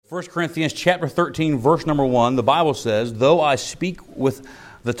1 Corinthians chapter 13, verse number 1, the Bible says, "Though I speak with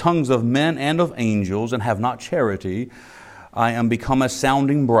the tongues of men and of angels and have not charity, I am become a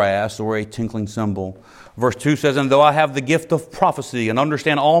sounding brass or a tinkling cymbal." Verse 2 says, "And though I have the gift of prophecy and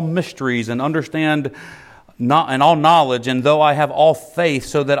understand all mysteries and understand and all knowledge, and though I have all faith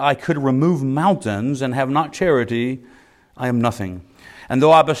so that I could remove mountains and have not charity, I am nothing. And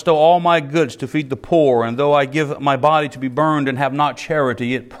though I bestow all my goods to feed the poor, and though I give my body to be burned and have not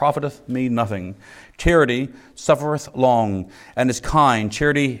charity, it profiteth me nothing. Charity suffereth long, and is kind.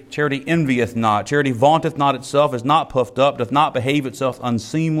 Charity envieth not. Charity vaunteth not itself, is not puffed up, doth not behave itself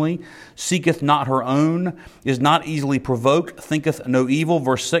unseemly, seeketh not her own, is not easily provoked, thinketh no evil."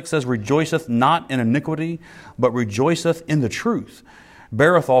 Verse 6 says, "Rejoiceth not in iniquity, but rejoiceth in the truth.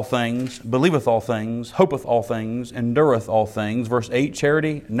 Beareth all things, believeth all things, hopeth all things, endureth all things." Verse 8,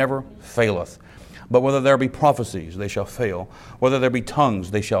 "Charity never faileth. But whether there be prophecies, they shall fail. Whether there be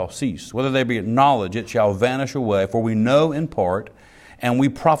tongues, they shall cease. Whether there be knowledge, it shall vanish away. For we know in part, and we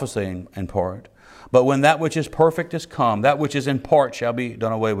prophesy in part. But when that which is perfect is come, that which is in part shall be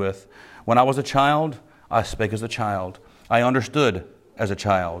done away with. When I was a child, I spake as a child. I understood as a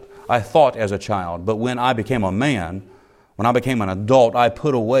child. I thought as a child. But when I became a man, when I became an adult, I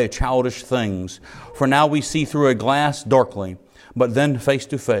put away childish things. For now we see through a glass darkly, but then face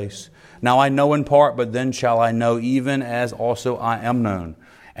to face. Now I know in part, but then shall I know, even as also I am known.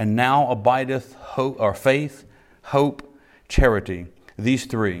 And now abideth hope, or faith, hope, charity, these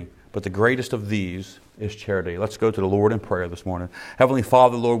three. But the greatest of these is charity." Let's go to the Lord in prayer this morning. Heavenly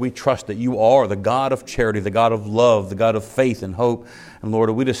Father, Lord, we trust that you are the God of charity, the God of love, the God of faith and hope. And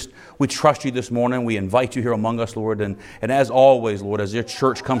Lord, we trust you this morning. We invite you here among us, Lord. And as always, Lord, as your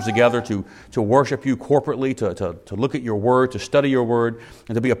church comes together to worship you corporately, to look at your word, to study your word,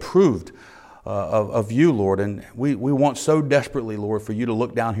 and to be approved of you, Lord. And we want so desperately, Lord, for you to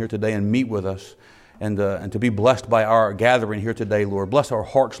look down here today and meet with us. And to be blessed by our gathering here today, Lord. Bless our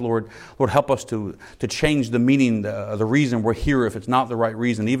hearts, Lord. Lord, help us to change the meaning, the reason we're here if it's not the right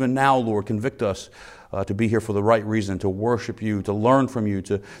reason. Even now, Lord, convict us to be here for the right reason, to worship you, to learn from you,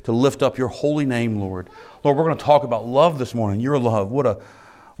 to lift up your holy name, Lord. Lord, we're going to talk about love this morning, your love.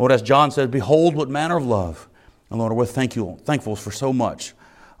 Lord, as John said, "Behold, what manner of love." And Lord, we're thankful for so much,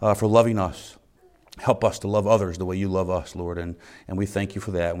 for loving us. Help us to love others the way you love us, Lord, and we thank you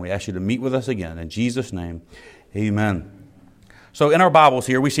for that. And we ask you to meet with us again. In Jesus' name, amen. So in our Bibles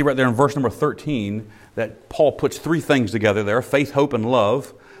here, we see right there in verse number 13 that Paul puts three things together there: faith, hope, and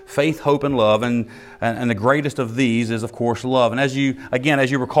love. Faith, hope, and love. And the greatest of these is, of course, love. And as you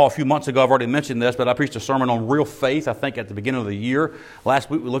recall, a few months ago, I've already mentioned this, but I preached a sermon on real faith, I think, at the beginning of the year. Last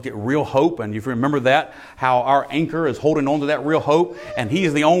week, we looked at real hope. And if you remember that, how our anchor is holding on to that real hope. And He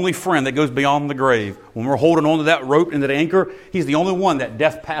is the only friend that goes beyond the grave. When we're holding on to that rope and that anchor, He's the only one that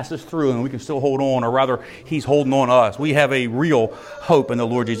death passes through and we can still hold on, or rather, He's holding on to us. We have a real hope in the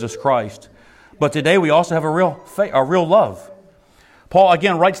Lord Jesus Christ. But today, we also have a real love. Paul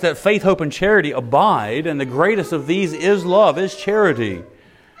again writes that faith, hope, and charity abide, and the greatest of these is love, is charity.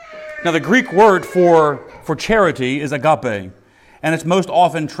 Now, the Greek word for charity is agape, and it's most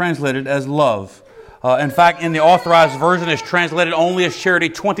often translated as love. In fact, in the Authorized Version, it's translated only as charity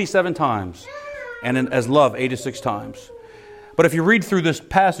 27 times, and as love 86 times. But if you read through this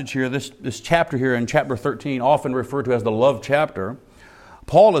passage here, this chapter here in chapter 13, often referred to as the love chapter,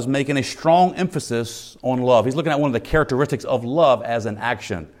 Paul is making a strong emphasis on love. He's looking at one of the characteristics of love as an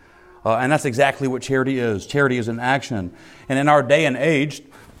action. And that's exactly what charity is. Charity is an action. And in our day and age,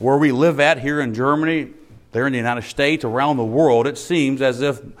 where we live at here in Germany, there in the United States, around the world, it seems as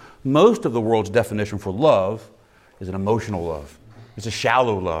if most of the world's definition for love is an emotional love. It's a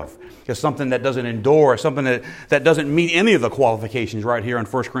shallow love. It's something that doesn't endure, something that doesn't meet any of the qualifications right here in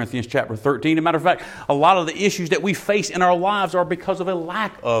 1 Corinthians chapter 13. As a matter of fact, a lot of the issues that we face in our lives are because of a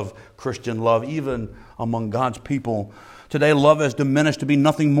lack of Christian love, even among God's people. Today, love has diminished to be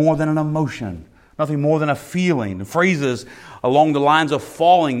nothing more than an emotion, nothing more than a feeling. The phrases along the lines of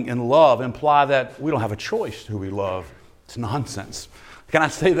falling in love imply that we don't have a choice who we love. It's nonsense. Can I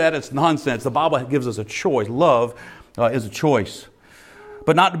say that? It's nonsense. The Bible gives us a choice. Love is a choice.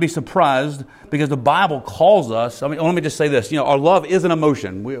 But not to be surprised, because the Bible calls us, let me just say this, our love is an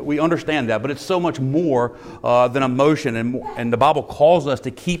emotion. We understand that, but it's so much more than emotion. And the Bible calls us to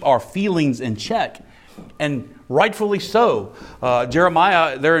keep our feelings in check, and rightfully so.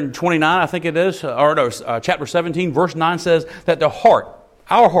 Jeremiah, there in 29, I think it is, chapter 17, verse 9 says that our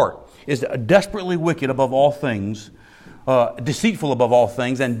heart, is desperately wicked above all things, deceitful above all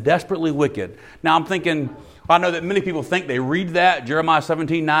things, and desperately wicked. Now I'm thinking, I know that many people think they read that, Jeremiah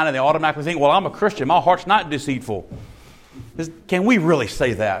 17:9, and they automatically think, well, I'm a Christian. My heart's not deceitful. Can we really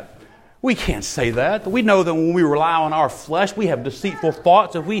say that? We can't say that. We know that when we rely on our flesh, we have deceitful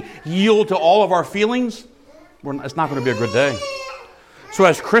thoughts. If we yield to all of our feelings, it's not going to be a good day. So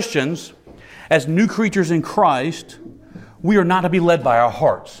as Christians, as new creatures in Christ, we are not to be led by our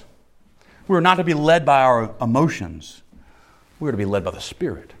hearts. We are not to be led by our emotions. We are to be led by the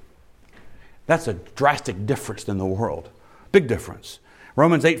Spirit. That's a drastic difference in the world. Big difference.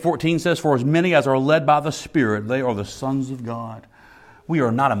 Romans 8:14 says, "For as many as are led by the Spirit, they are the sons of God." We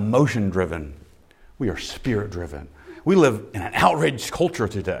are not emotion-driven. We are Spirit-driven. We live in an outraged culture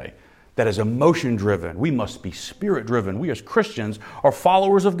today that is emotion-driven. We must be Spirit-driven. We as Christians are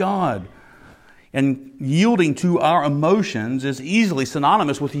followers of God. And yielding to our emotions is easily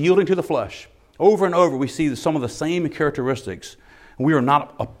synonymous with yielding to the flesh. Over and over we see some of the same characteristics. We are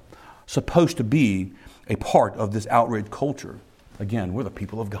not supposed to be a part of this outraged culture. Again, we're the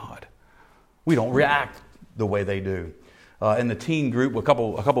people of God. We don't react the way they do. In the teen group, a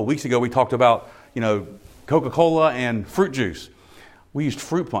couple of weeks ago, we talked about Coca-Cola and fruit juice. We used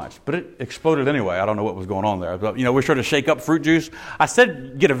fruit punch, but it exploded anyway. I don't know what was going on there. But, we're sure to shake up fruit juice. I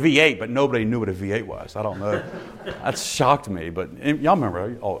said get a V8, but nobody knew what a V8 was. I don't know. That shocked me. But y'all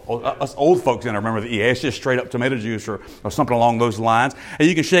remember, us old folks in there remember the EA. It's just straight up tomato juice or something along those lines. And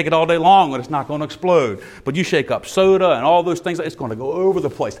you can shake it all day long, and it's not going to explode. But you shake up soda and all those things, it's going to go over the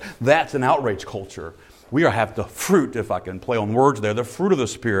place. That's an outrage culture. We have the fruit, if I can play on words there, the fruit of the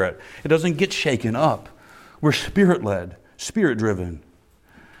Spirit. It doesn't get shaken up. We're Spirit-led, Spirit-driven.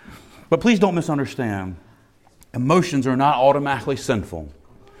 But please don't misunderstand. Emotions are not automatically sinful.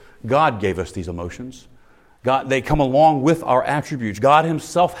 God gave us these emotions. They come along with our attributes. God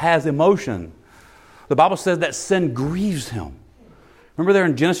Himself has emotion. The Bible says that sin grieves Him. Remember there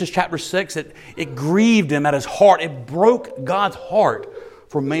in Genesis chapter 6, it grieved Him at His heart. It broke God's heart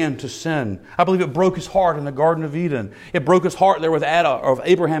for man to sin. I believe it broke His heart in the Garden of Eden. It broke His heart there with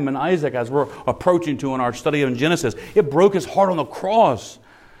Abraham and Isaac as we're approaching to in our study of Genesis. It broke His heart on the cross.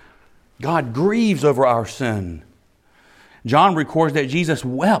 God grieves over our sin. John records that Jesus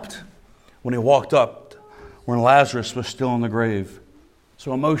wept when He walked up when Lazarus was still in the grave.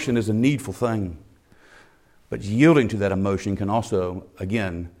 So emotion is a needful thing. But yielding to that emotion can also,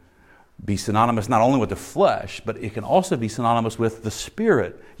 again, be synonymous not only with the flesh, but it can also be synonymous with the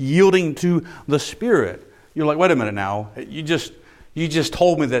Spirit. Yielding to the Spirit. You're like, wait a minute now. You just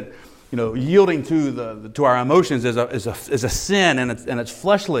told me that yielding to our emotions is a sin and it's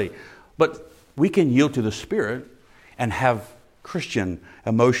fleshly. But we can yield to the Spirit and have Christian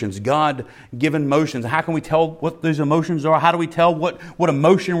emotions, God-given emotions. How can we tell what those emotions are? How do we tell what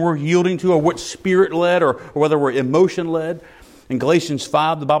emotion we're yielding to, or what Spirit-led, or whether we're emotion-led? In Galatians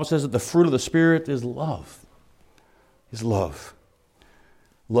 5, the Bible says that the fruit of the Spirit is love. Is love.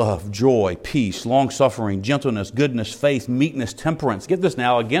 Love, joy, peace, long-suffering, gentleness, goodness, faith, meekness, temperance. Get this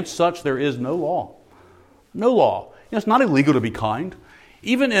now, against such there is no law. No law. It's not illegal to be kind.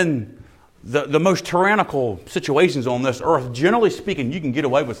 Even in the most tyrannical situations on this earth, generally speaking, you can get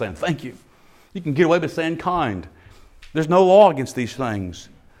away with saying thank you. You can get away with saying kind. There's no law against these things.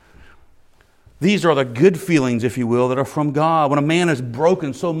 These are the good feelings, if you will, that are from God. When a man is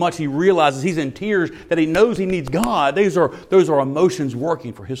broken so much he realizes he's in tears, that he knows he needs God, those are emotions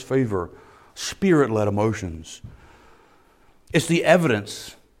working for His favor. Spirit-led emotions. It's the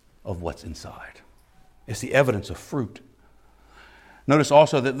evidence of what's inside. It's the evidence of fruit. Notice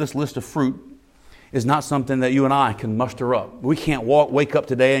also that this list of fruit is not something that you and I can muster up. We can't wake up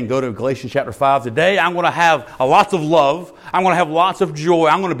today and go to Galatians chapter 5. Today I'm going to have lots of love. I'm going to have lots of joy.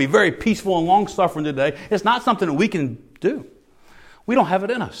 I'm going to be very peaceful and long-suffering today. It's not something that we can do. We don't have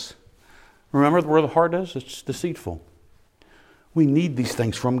it in us. Remember where the heart is? It's deceitful. We need these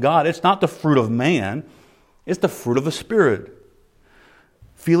things from God. It's not the fruit of man. It's the fruit of the Spirit.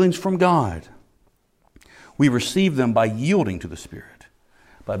 Feelings from God. We receive them by yielding to the Spirit,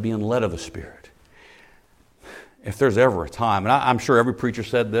 by being led of the Spirit. If there's ever a time, and I'm sure every preacher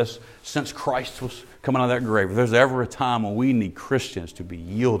said this since Christ was coming out of that grave, if there's ever a time when we need Christians to be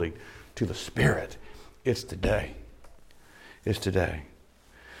yielding to the Spirit, it's today. It's today.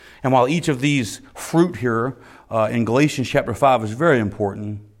 And while each of these fruit here in Galatians chapter 5 is very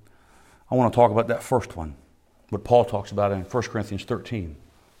important, I want to talk about that first one, what Paul talks about in 1 Corinthians 13,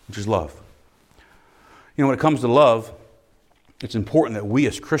 which is love. When it comes to love, it's important that we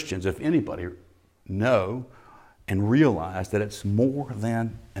as Christians, if anybody, know and realize that it's more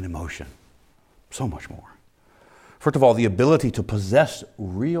than an emotion. So much more. First of all, the ability to possess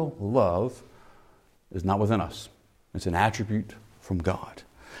real love is not within us. It's an attribute from God.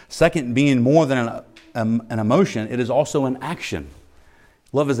 Second, being more than an emotion, it is also an action.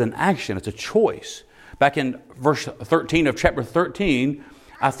 Love is an action. It's a choice. back in verse 13 of chapter 13,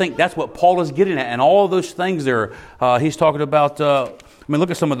 I think that's what Paul is getting at. And all of those things there, he's talking about,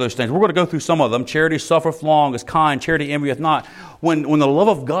 look at some of those things. We're going to go through some of them. Charity suffereth long, is kind, charity envieth not. When the love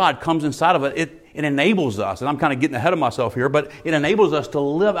of God comes inside of it, it enables us, and I'm kind of getting ahead of myself here, but it enables us to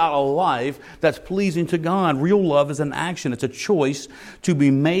live out a life that's pleasing to God. Real love is an action. It's a choice to be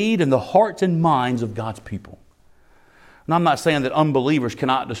made in the hearts and minds of God's people. And I'm not saying that unbelievers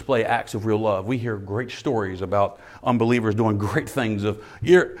cannot display acts of real love. We hear great stories about unbelievers doing great things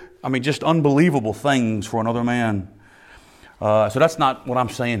just unbelievable things for another man. So that's not what I'm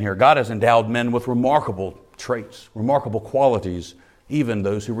saying here. God has endowed men with remarkable traits, remarkable qualities, even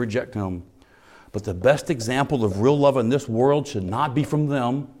those who reject Him. But the best example of real love in this world should not be from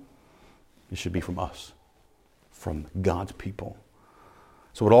them. It should be from us, from God's people.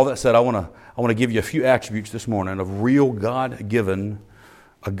 So with all that said, I want to give you a few attributes this morning of real God-given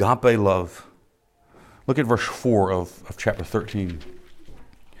agape love. Look at verse 4 of chapter 13.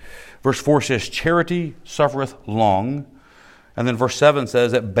 Verse 4 says, charity suffereth long. And then verse 7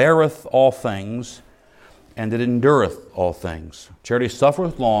 says, it beareth all things, and it endureth all things. Charity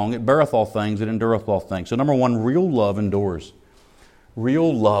suffereth long, it beareth all things, it endureth all things. So number one, real love endures.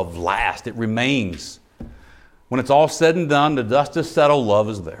 Real love lasts, it remains. When it's all said and done, the dust is settled, love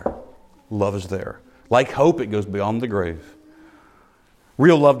is there. Love is there. Like hope, it goes beyond the grave.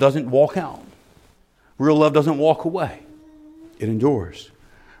 Real love doesn't walk out. Real love doesn't walk away. It endures.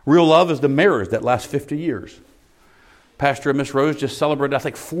 Real love is the marriage that lasts 50 years. Pastor and Miss Rose just celebrated, I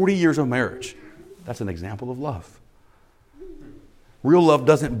think, 40 years of marriage. That's an example of love. Real love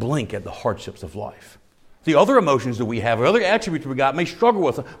doesn't blink at the hardships of life. The other emotions that we have, or other attributes we got, may struggle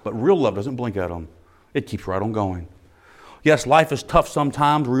with them, but real love doesn't blink at them. It keeps right on going. Yes, life is tough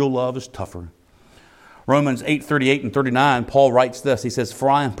sometimes. Real love is tougher. Romans 8:38 and 39, Paul writes this. He says, for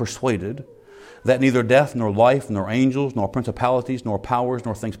I am persuaded that neither death, nor life, nor angels, nor principalities, nor powers,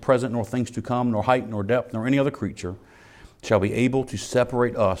 nor things present, nor things to come, nor height, nor depth, nor any other creature shall be able to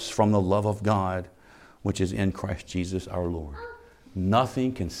separate us from the love of God, which is in Christ Jesus our Lord.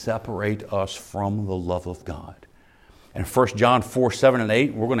 Nothing can separate us from the love of God. And 1 John 4:7 and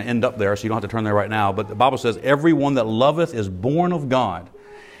 8, we're going to end up there, so you don't have to turn there right now, but the Bible says, everyone that loveth is born of God,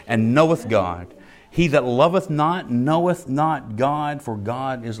 and knoweth God. He that loveth not, knoweth not God, for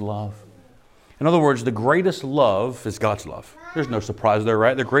God is love. In other words, the greatest love is God's love. There's no surprise there,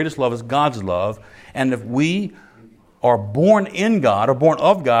 right? The greatest love is God's love. And if we are born in God, or born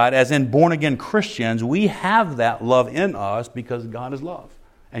of God, as in born-again Christians, we have that love in us because God is love,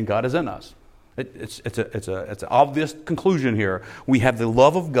 and God is in us. It's an obvious conclusion here. We have the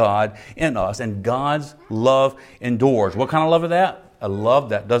love of God in us, and God's love endures. What kind of love is that? A love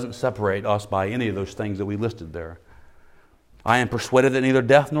that doesn't separate us by any of those things that we listed there. I am persuaded that neither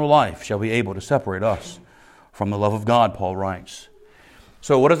death nor life shall be able to separate us from the love of God, Paul writes.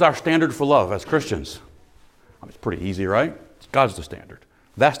 So what is our standard for love as Christians? It's pretty easy, right? God's the standard.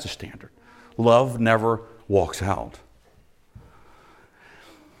 That's the standard. Love never walks out.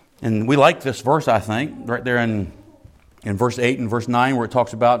 And we like this verse, I think, right there in verse 8 and verse 9, where it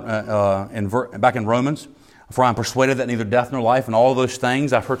talks about, back in Romans, for I am persuaded that neither death nor life and all those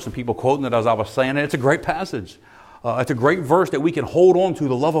things. I've heard some people quoting it as I was saying it. It's a great passage. It's a great verse that we can hold on to,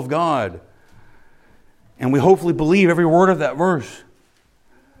 the love of God. And we hopefully believe every word of that verse.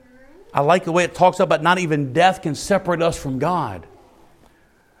 I like the way it talks about not even death can separate us from God.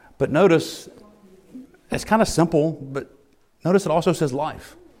 But notice, it's kind of simple, but notice it also says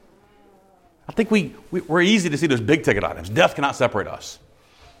life. I think we're easy to see those big ticket items. Death cannot separate us.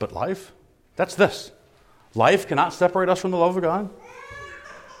 But life, that's this. Life cannot separate us from the love of God.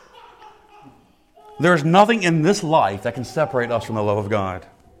 There's nothing in this life that can separate us from the love of God.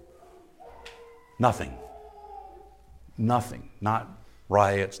 Nothing. Nothing. Not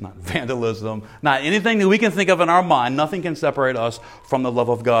riots, not vandalism, not anything that we can think of in our mind. Nothing can separate us from the love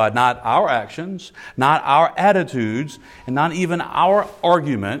of God. Not our actions, not our attitudes, and not even our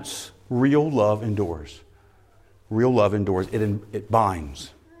arguments. Real love endures. Real love endures. It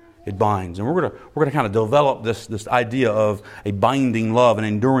binds. It binds. And we're going to kind of develop this idea of a binding love, an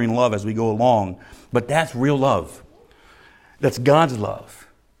enduring love as we go along. But that's real love. That's God's love.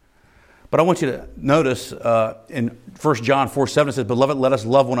 But I want you to notice in 1 John 4:7 it says, beloved, let us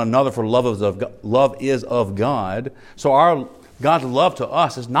love one another, for love is of God. So God's love to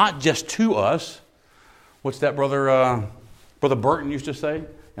us is not just to us. What's that Brother Burton used to say?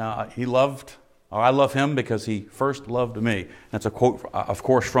 He loved I love him because he first loved me. That's a quote, of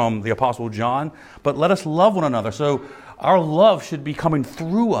course, from the Apostle John. But let us love one another. So our love should be coming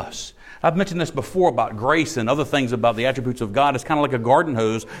through us. I've mentioned this before about grace and other things about the attributes of God. It's kind of like a garden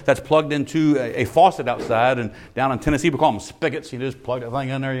hose that's plugged into a faucet outside. And down in Tennessee, we call them spigots. You just plug that thing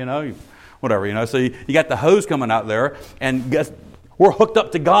in there, whatever. So you got the hose coming out there. And we're hooked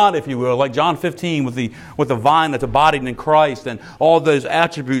up to God, if you will, like John 15 with the vine that's embodied in Christ, and all those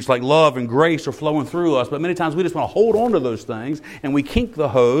attributes like love and grace are flowing through us. But many times we just want to hold on to those things, and we kink the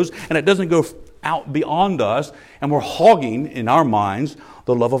hose, and it doesn't go out beyond us, and we're hogging in our minds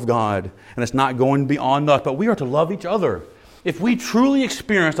the love of God, and it's not going beyond us. But we are to love each other. If we truly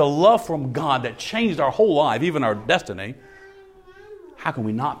experienced a love from God that changed our whole life, even our destiny, how can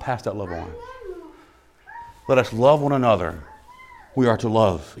we not pass that love on? Let us love one another. We are to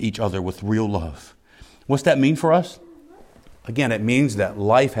love each other with real love. What's that mean for us? Again, it means that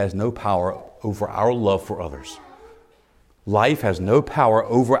life has no power over our love for others. Life has no power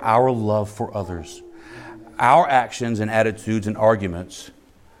over our love for others. Our actions and attitudes and arguments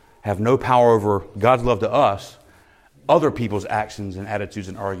have no power over God's love to us. Other people's actions and attitudes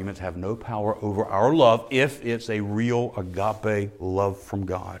and arguments have no power over our love if it's a real agape love from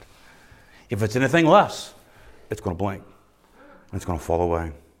God. If it's anything less, it's going to blink. It's going to fall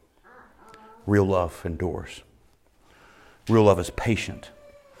away. Real love endures. Real love is patient.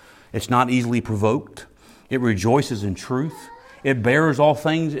 It's not easily provoked. It rejoices in truth. It bears all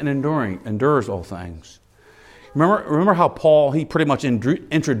things and endures all things. Remember how Paul, he pretty much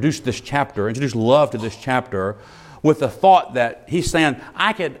introduced love to this chapter with the thought that he's saying,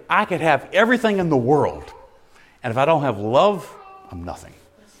 I could have everything in the world, and if I don't have love, I'm nothing.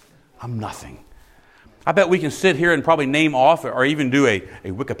 I'm nothing. I bet we can sit here and probably name off or even do a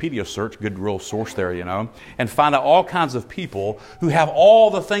Wikipedia search, good real source there, and find out all kinds of people who have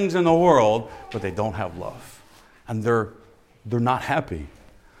all the things in the world, but they don't have love. And they're not happy.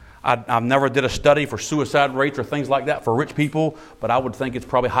 I've never did a study for suicide rates or things like that for rich people, but I would think it's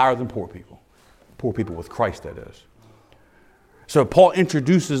probably higher than poor people. Poor people with Christ, that is. So Paul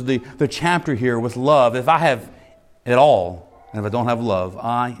introduces the chapter here with love. If I have it all, and if I don't have love,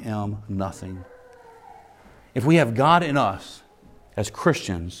 I am nothing. If we have God in us as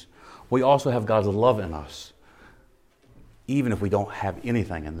Christians, we also have God's love in us. Even if we don't have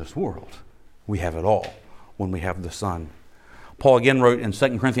anything in this world, we have it all when we have the Son. Paul again wrote in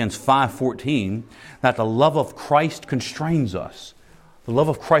 2 Corinthians 5:14 that the love of Christ constrains us. The love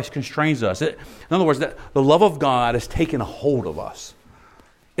of Christ constrains us. In other words, that the love of God has taken a hold of us.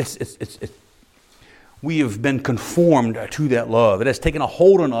 We have been conformed to that love. It has taken a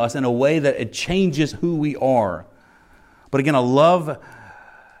hold on us in a way that it changes who we are. But again, a love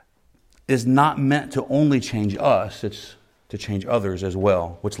is not meant to only change us. It's to change others as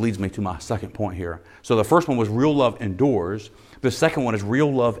well, which leads me to my second point here. So the first one was real love endures. The second one is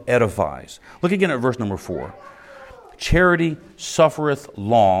real love edifies. Look again at verse number 4. Charity suffereth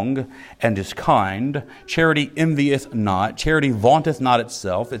long and is kind. Charity envieth not. Charity vaunteth not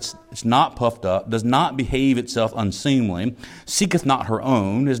itself. It's not puffed up, does not behave itself unseemly, seeketh not her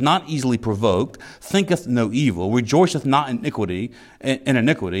own, is not easily provoked, thinketh no evil, rejoiceth not in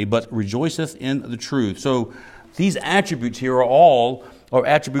iniquity, but rejoiceth in the truth. So these attributes here are all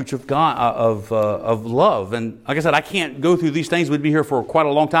attributes of God, of love. And like I said, I can't go through these things. We'd be here for quite a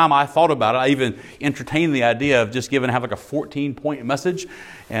long time. I thought about it. I even entertained the idea of just have like a 14-point message.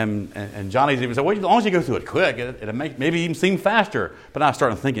 And Johnny's even said, well, as long as you go through it quick, it'll maybe even seem faster. But I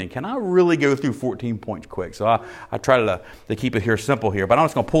started thinking, can I really go through 14 points quick? So I try to keep it here simple here. But I'm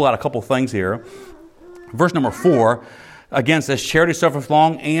just going to pull out a couple things here. Verse number 4, again, says, charity suffereth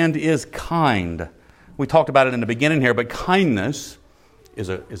long and is kind. We talked about it in the beginning here, but kindness is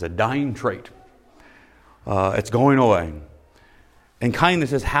a dying trait. It's going away. And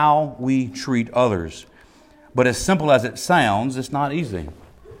kindness is how we treat others. But as simple as it sounds, it's not easy.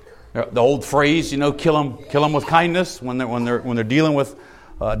 The old phrase, kill them with kindness when they're dealing with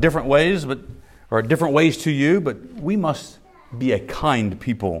different ways, or different ways to you. But we must be a kind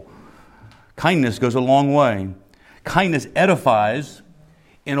people. Kindness goes a long way. Kindness edifies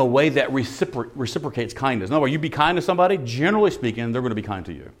in a way that reciprocates kindness. In other words, you be kind to somebody, generally speaking, they're going to be kind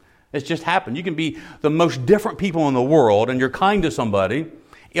to you. It's just happened. You can be the most different people in the world, and you're kind to somebody.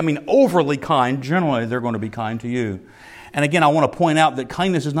 Overly kind, generally they're going to be kind to you. And again, I want to point out that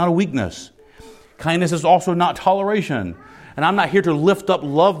kindness is not a weakness. Kindness is also not toleration. And I'm not here to lift up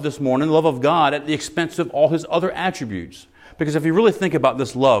love this morning, love of God, at the expense of all His other attributes. Because if you really think about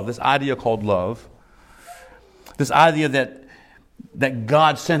this love, this idea called love, this idea that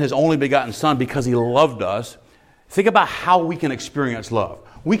God sent His only begotten Son because He loved us, think about how we can experience love.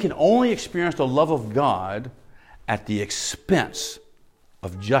 We can only experience the love of God at the expense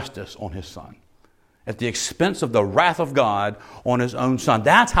of justice on His Son. At the expense of the wrath of God on His own Son.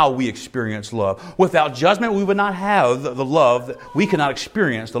 That's how we experience love. Without judgment, we would not have the love. We cannot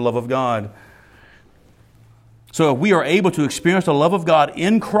experience the love of God. So we are able to experience the love of God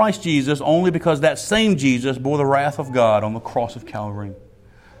in Christ Jesus only because that same Jesus bore the wrath of God on the cross of Calvary.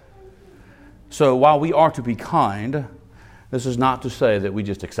 So while we are to be kind, this is not to say that we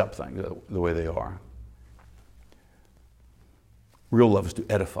just accept things the way they are. Real love is to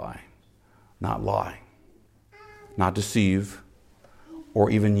edify, not lie, not deceive, or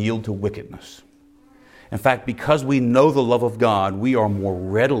even yield to wickedness. In fact, because we know the love of God, we are more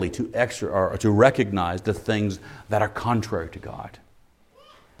readily to recognize the things that are contrary to God.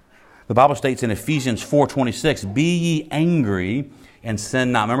 The Bible states in Ephesians 4:26, "Be ye angry and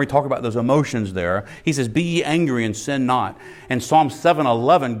sin not." Remember, we talk about those emotions there. He says, "Be ye angry and sin not." And Psalm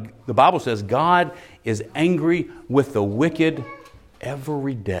 7:11, the Bible says, God is angry with the wicked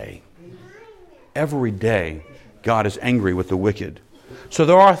every day. Every day, God is angry with the wicked. So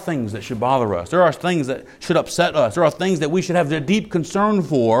there are things that should bother us. There are things that should upset us. There are things that we should have a deep concern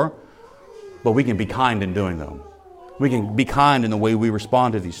for, but we can be kind in doing them. We can be kind in the way we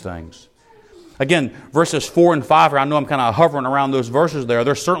respond to these things. Again, verses 4 and 5, I know I'm kind of hovering around those verses there.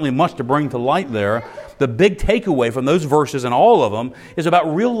 There's certainly much to bring to light there. The big takeaway from those verses and all of them is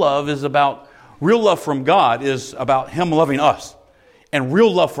about real love from God is about Him loving us. And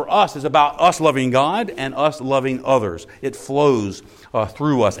real love for us is about us loving God and us loving others. It flows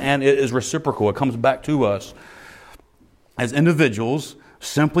through us and it is reciprocal. It comes back to us. As individuals,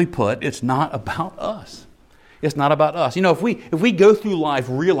 simply put, it's not about us. It's not about us. You know, if we go through life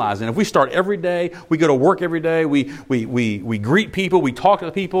realizing, if we start every day, we go to work every day, we greet people, we talk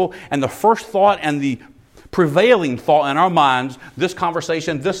to people, and the first thought and the prevailing thought in our minds, this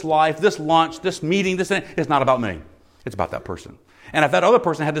conversation, this life, this lunch, this meeting, it's not about me. It's about that person. And if that other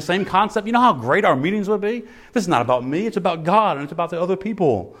person had the same concept, you know how great our meetings would be? This is not about me, it's about God and it's about the other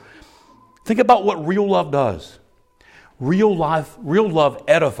people. Think about what real love does. Real love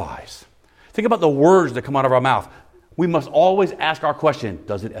edifies. Think about the words that come out of our mouth. We must always ask our question,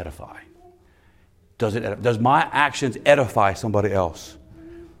 does it edify? Does my actions edify somebody else?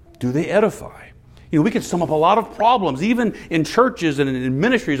 Do they edify? You know, we could sum up a lot of problems, even in churches and in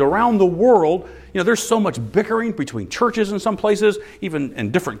ministries around the world. You know, there's so much bickering between churches in some places, even in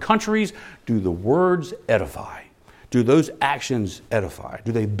different countries. Do the words edify? Do those actions edify?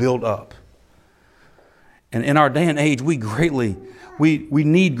 Do they build up? And in our day and age, we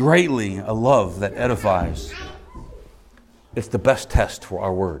need greatly a love that edifies. It's the best test for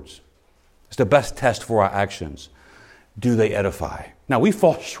our words. It's the best test for our actions. Do they edify? Now, we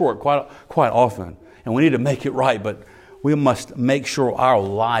fall short quite often, and we need to make it right, but we must make sure our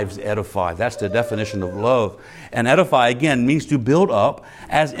lives edify. That's the definition of love. And edify, again, means to build up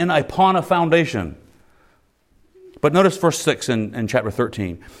as upon a foundation. But notice verse 6 in chapter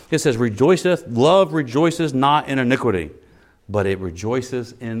 13. It says, love rejoices not in iniquity, but it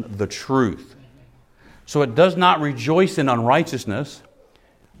rejoices in the truth. So it does not rejoice in unrighteousness.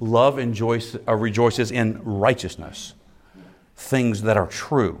 Love rejoices in righteousness. Things that are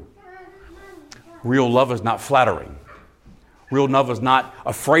true. Real love is not flattering. Real love is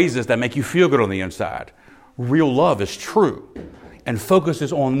not phrases that make you feel good on the inside. Real love is true and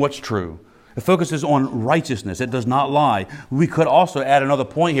focuses on what's true. It focuses on righteousness. It does not lie. We could also add another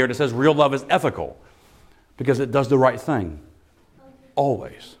point here that says real love is ethical because it does the right thing.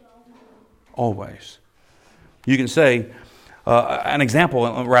 Always. Always. You can say, an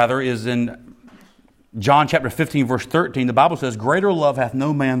example rather is in John chapter 15 verse 13. The Bible says, "Greater love hath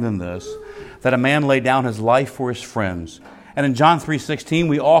no man than this, that a man lay down his life for his friends." And in John 3:16,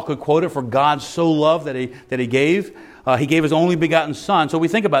 we all could quote it, "For God so loved that he gave His only begotten Son." So we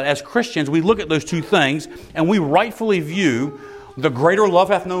think about it. As Christians, we look at those two things, and we rightfully view the greater love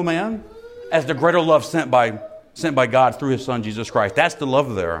hath no man as the greater love sent by God through His Son, Jesus Christ. That's the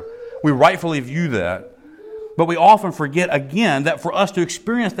love there. We rightfully view that. But we often forget, again, that for us to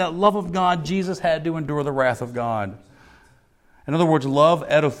experience that love of God, Jesus had to endure the wrath of God. In other words, love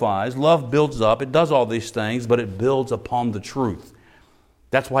edifies, love builds up. It does all these things, but it builds upon the truth.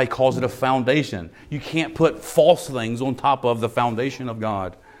 That's why He calls it a foundation. You can't put false things on top of the foundation of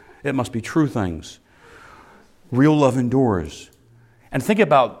God. It must be true things. Real love endures. And think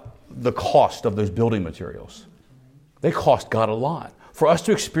about the cost of those building materials. They cost God a lot. For us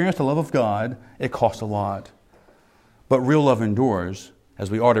to experience the love of God, it costs a lot. But real love endures,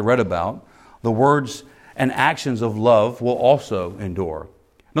 as we already read about. The words and actions of love will also endure.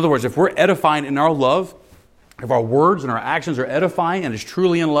 In other words, if we're edifying in our love, if our words and our actions are edifying and is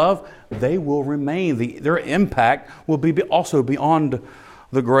truly in love, they will remain. Their impact will be also beyond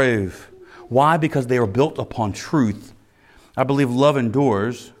the grave. Why? Because they are built upon truth. I believe love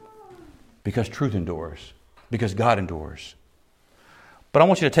endures because truth endures, because God endures. But I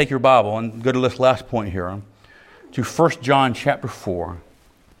want you to take your Bible and go to this last point here, to 1 John chapter 4.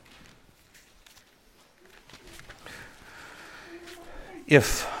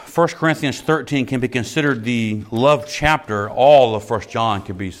 If 1 Corinthians 13 can be considered the love chapter, all of 1 John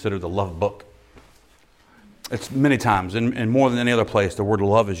can be considered the love book. It's many times, and more than any other place, the word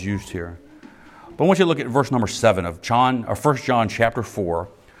love is used here. But I want you to look at verse number 7 of 1 John chapter 4.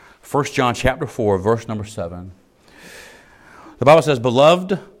 1 John chapter 4, verse number 7. The Bible says,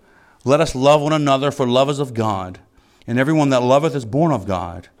 "Beloved, let us love one another, for love is of God. And everyone that loveth is born of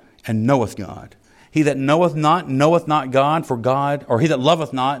God, and knoweth God. He that knoweth not God, for God, or he that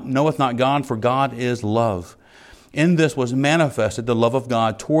loveth not, knoweth not God, for God is love. In this was manifested the love of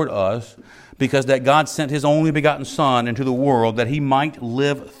God toward us, because that God sent his only begotten Son into the world, that he might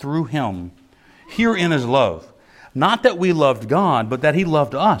live through him. Herein is love, not that we loved God, but that he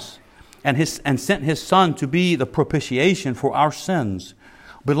loved us, and sent his Son to be the propitiation for our sins.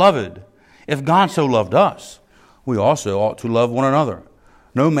 Beloved, if God so loved us, we also ought to love one another.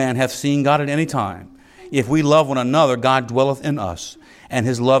 No man hath seen God at any time. If we love one another, God dwelleth in us, and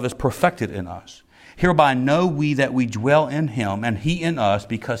his love is perfected in us. Hereby know we that we dwell in him, and he in us,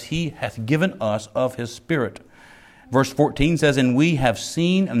 because he hath given us of his Spirit." Verse 14 says, "And we have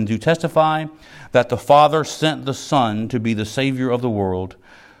seen and do testify that the Father sent the Son to be the Savior of the world.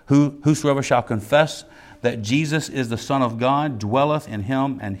 Whosoever shall confess that Jesus is the Son of God dwelleth in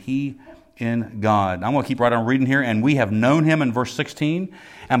him, and he in God." I'm going to keep right on reading here. "And we have known him," in verse 16,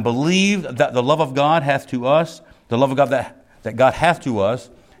 "and believed that the love of God hath to us," the love of God that God hath to us.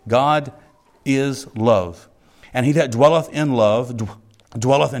 God is love. "And he that dwelleth in love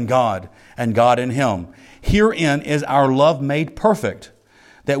dwelleth in God, and God in him. Herein is our love made perfect,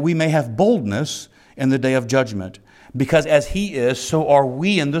 that we may have boldness in the day of judgment. Because as he is, so are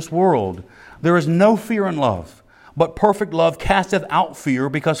we in this world. There is no fear in love, but perfect love casteth out fear,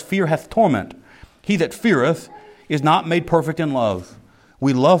 because fear hath torment. He that feareth is not made perfect in love.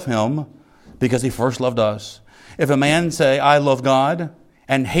 We love him because he first loved us. If a man say, I love God,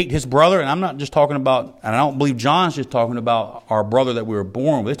 and hate his brother," and I'm not just talking about, and I don't believe John's just talking about our brother that we were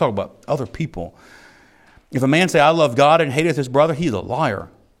born with. He's talking about other people. "If a man say, I love God, and hateth his brother, he is a liar.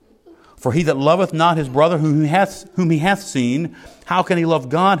 For he that loveth not his brother whom he hath seen, how can he love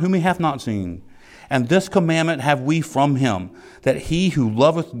God whom he hath not seen? And this commandment have we from him, that he who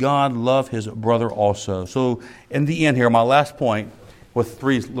loveth God love his brother also." So in the end here, my last point, with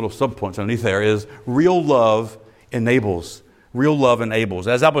 3 little subpoints underneath there, is real love enables. Real love enables.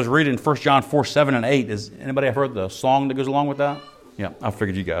 As I was reading 1 John 4, 7, and 8, is anybody ever heard the song that goes along with that? Yeah, I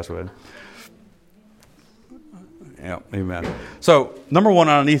figured you guys would. Yeah, amen. So, number 1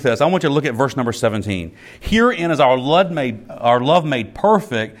 underneath this, I want you to look at verse number 17. "Herein is our love made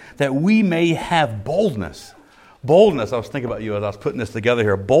perfect, that we may have boldness." Boldness, I was thinking about you as I was putting this together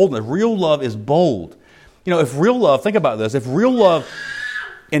here. Boldness. Real love is bold. You know, if real love, think about this, if real love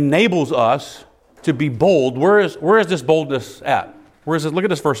enables us to be bold, where is this boldness at? Where is it? Look at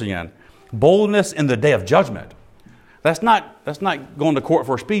this verse again. Boldness in the day of judgment. That's not going to court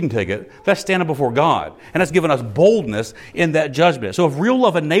for a speeding ticket. That's standing before God. And that's giving us boldness in that judgment. So if real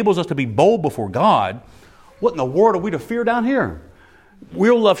love enables us to be bold before God, what in the world are we to fear down here?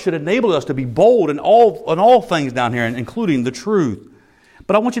 Real love should enable us to be bold in all things down here, including the truth.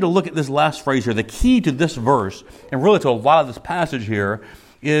 But I want you to look at this last phrase here. The key to this verse, and really to a lot of this passage here,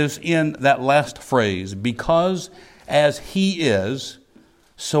 is in that last phrase. "Because as he is,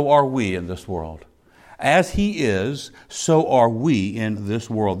 so are we in this world." As he is, so are we in this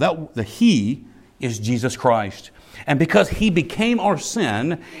world. The he is Jesus Christ. And because he became our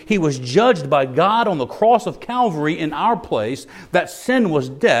sin, he was judged by God on the cross of Calvary in our place. That sin was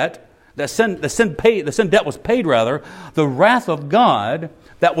debt. The sin debt was paid rather. The wrath of God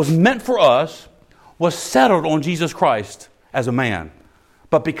that was meant for us was settled on Jesus Christ as a man.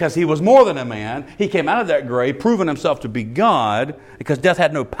 But because he was more than a man, he came out of that grave, proving himself to be God, because death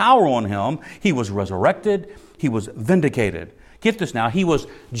had no power on him. He was resurrected. He was vindicated. Get this now. He was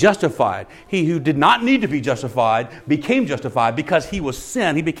justified. He who did not need to be justified became justified because he was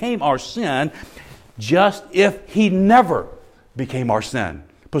sin. He became our sin, just if he never became our sin.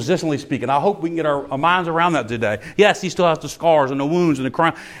 Positionally speaking, I hope we can get our minds around that today. Yes, he still has the scars and the wounds and the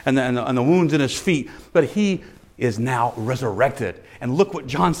crown and the wounds in his feet, but he is now resurrected. And look what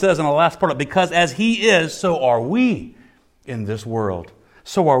John says in the last part, because as he is, so are we in this world.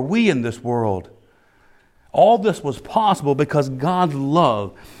 So are we in this world. All this was possible because God's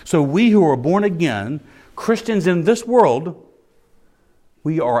love. So we who are born again, Christians in this world,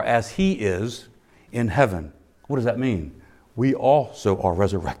 we are as He is in heaven. What does that mean? We also are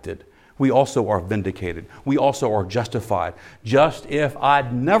resurrected. We also are vindicated. We also are justified. Just if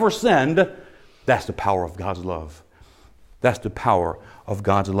I'd never sinned, that's the power of God's love. That's the power of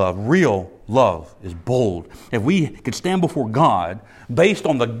God's love. Real love is bold. If we could stand before God based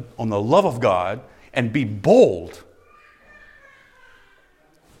on the love of God and be bold,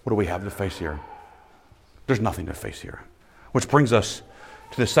 what do we have to face here? There's nothing to face here. Which brings us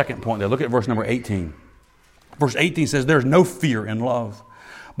to the second point there. Look at verse number 18. Verse 18 says, there's no fear in love,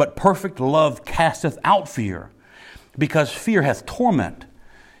 but perfect love casteth out fear, because fear hath torment.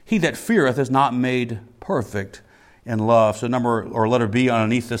 He that feareth is not made perfect in love. So letter B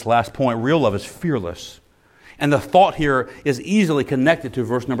underneath this last point, real love is fearless. And the thought here is easily connected to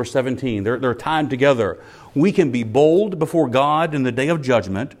verse number 17. They're tied together. We can be bold before God in the day of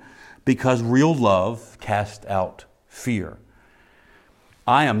judgment because real love casts out fear.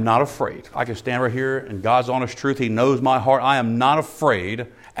 I am not afraid. I can stand right here in God's honest truth. He knows my heart. I am not afraid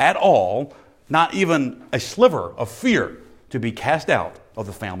at all, not even a sliver of fear, to be cast out of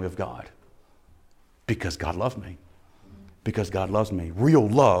the family of God. Because God loves me. Because God loves me. Real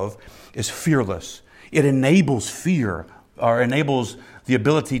love is fearless. It enables fear, or enables the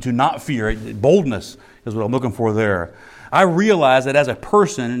ability to not fear. Boldness is what I'm looking for there. I realize that as a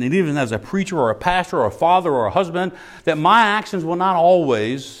person, and even as a preacher or a pastor or a father or a husband, that my actions will not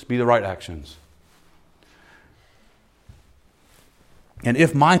always be the right actions. And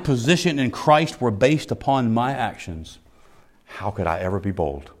if my position in Christ were based upon my actions, how could I ever be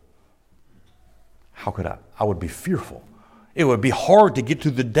bold? How could I? I would be fearful. It would be hard to get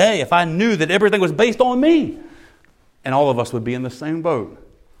through the day if I knew that everything was based on me. And all of us would be in the same boat.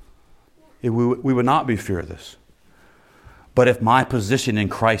 We would not be fearless. But if my position in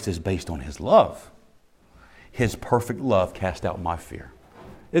Christ is based on His love, His perfect love casts out my fear.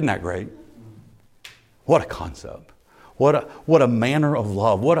 Isn't that great? What a concept. What a manner of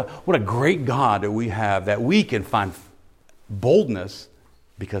love. What a great God that we have, that we can find boldness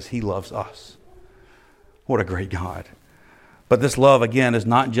because He loves us. What a great God. But this love, again, is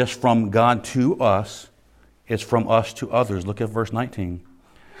not just from God to us. It's from us to others. Look at verse 19.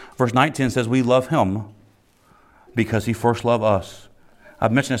 Verse 19 says, we love Him because He first loved us.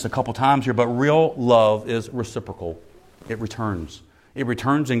 I've mentioned this a couple times here, but real love is reciprocal. It returns. It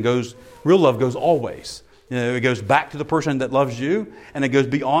returns and goes, real love goes always. It goes back to the person that loves you, and it goes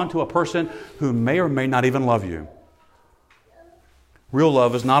beyond to a person who may or may not even love you. Real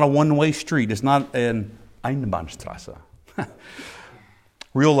love is not a one-way street. It's not an Einbahnstrasse.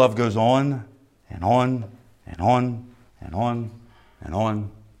 Real love goes on and on and on and on and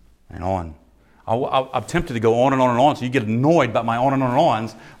on and on. I'm tempted to go on and on and on, so you get annoyed about my on and on and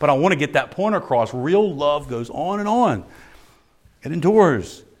ons, but I want to get that point across. Real love goes on and on. It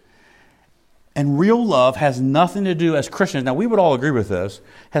endures. And real love has nothing to do, as Christians, now we would all agree with this,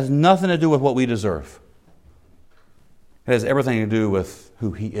 has nothing to do with what we deserve. It has everything to do with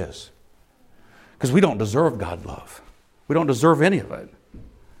who He is. Because we don't deserve God's love. We don't deserve any of it.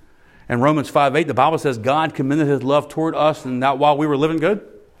 In Romans 5:8, the Bible says God commended His love toward us, and that while we were living good,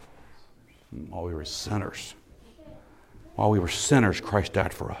 while we were sinners. While we were sinners, Christ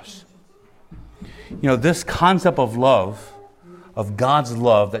died for us. You know, this concept of love, of God's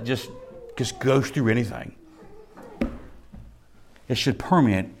love that just goes through anything, it should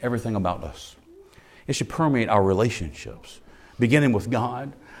permeate everything about us. It should permeate our relationships, beginning with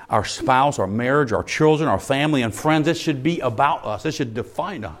God, our spouse, our marriage, our children, our family, and friends. It should be about us. It should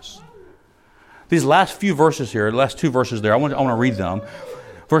define us. These last few verses here, the last two verses there, I want to read them.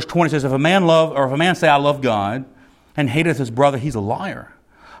 Verse 20 says, if a man say, I love God, and hateth his brother, he's a liar.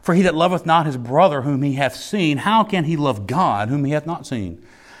 For he that loveth not his brother whom he hath seen, how can he love God whom he hath not seen?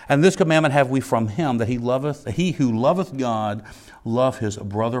 And this commandment have we from Him, that he who loveth God love his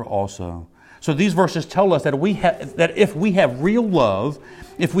brother also. So these verses tell us that if we have real love,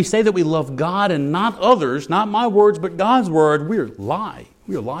 if we say that we love God and not others, not my words, but God's word, we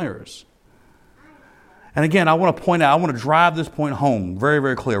are liars. And again, I want to drive this point home very,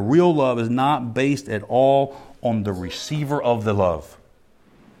 very clear. Real love is not based at all on the receiver of the love.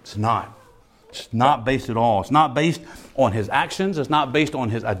 It's not. It's not based at all. It's not based on his actions. It's not based on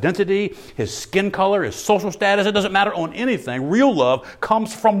his identity, his skin color, his social status. It doesn't matter on anything. Real love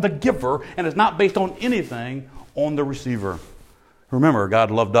comes from the giver and is not based on anything on the receiver. Remember,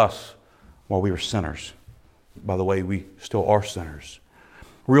 God loved us while we were sinners. By the way, we still are sinners.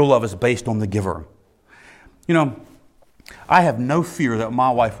 Real love is based on the giver. You know, I have no fear that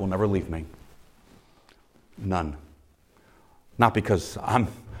my wife will never leave me. None. Not because I'm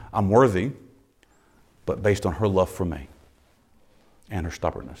worthy, but based on her love for me and her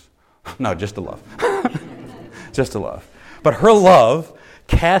stubbornness. No, just the love. Just the love. But her love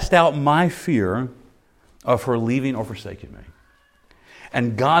cast out my fear of her leaving or forsaking me.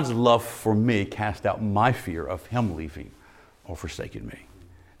 And God's love for me cast out my fear of him leaving or forsaking me.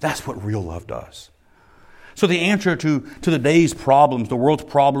 That's what real love does. So the answer to the day's problems, the world's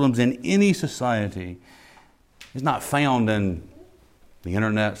problems in any society, is not found in the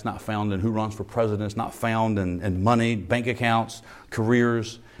internet. It's not found in who runs for president. It's not found in money, bank accounts,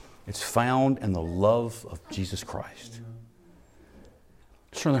 careers. It's found in the love of Jesus Christ.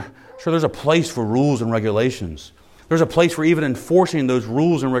 Sure, there's a place for rules and regulations. There's a place for even enforcing those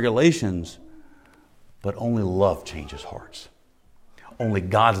rules and regulations. But only love changes hearts. Only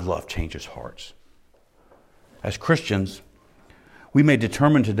God's love changes hearts. As Christians, we should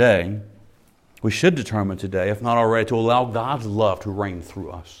determine today, if not already, to allow God's love to reign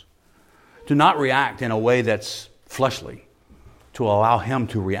through us. To not react in a way that's fleshly. To allow him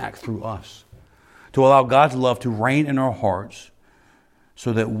to react through us. To allow God's love to reign in our hearts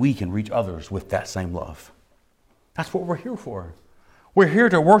so that we can reach others with that same love. That's what we're here for. We're here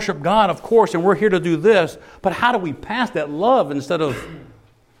to worship God, of course, and we're here to do this. But how do we pass that love instead of,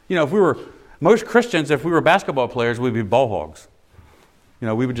 most Christians, if we were basketball players, we'd be ball hogs.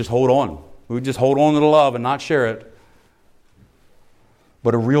 We would just hold on. We would just hold on to the love and not share it.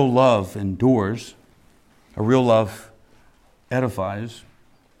 But a real love endures. A real love edifies.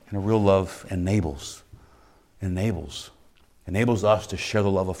 And a real love enables. Enables us to share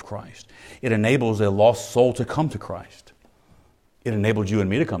the love of Christ. It enables a lost soul to come to Christ. It enabled you and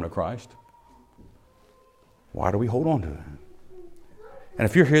me to come to Christ. Why do we hold on to that? And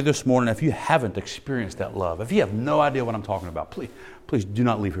if you're here this morning, if you haven't experienced that love, if you have no idea what I'm talking about, please do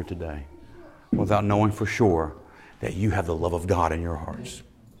not leave here today without knowing for sure that you have the love of God in your hearts.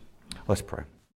 Let's pray.